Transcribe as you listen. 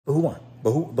But who won?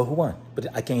 But who won? But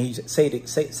I can't hear you say it.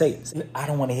 Say it. I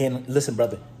don't want to hear. Listen,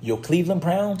 brother. Your Cleveland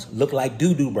Browns look like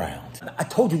doo-doo Browns. I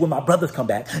told you when my brothers come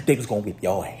back, they was gonna whip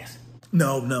your ass.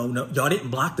 No. Y'all didn't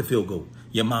block the field goal.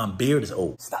 Your mom beard is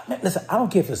old. Stop, man. Listen, I don't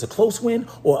care if it's a close win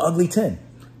or ugly 10.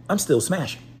 I'm still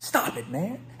smashing. Stop it,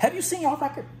 man. Have you seen y'all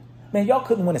record? Man, y'all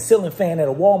couldn't win a ceiling fan at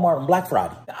a Walmart on Black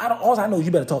Friday. All I know is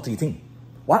you better talk to your team.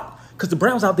 Why? Because the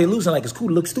Browns out there losing like it's cool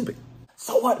to look stupid.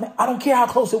 So what, man? I don't care how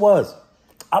close it was.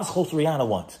 I was close to Rihanna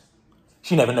once.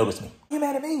 She never noticed me. You're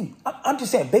mad at me. I'm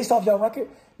just saying, based off y'all record,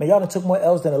 man, y'all done took more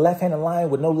L's than a left-handed lion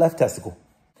with no left testicle.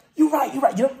 You're right. You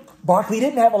know, Barkley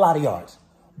didn't have a lot of yards,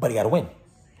 but he got a win,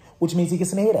 which means he gets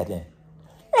some head at the end.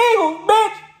 Hey,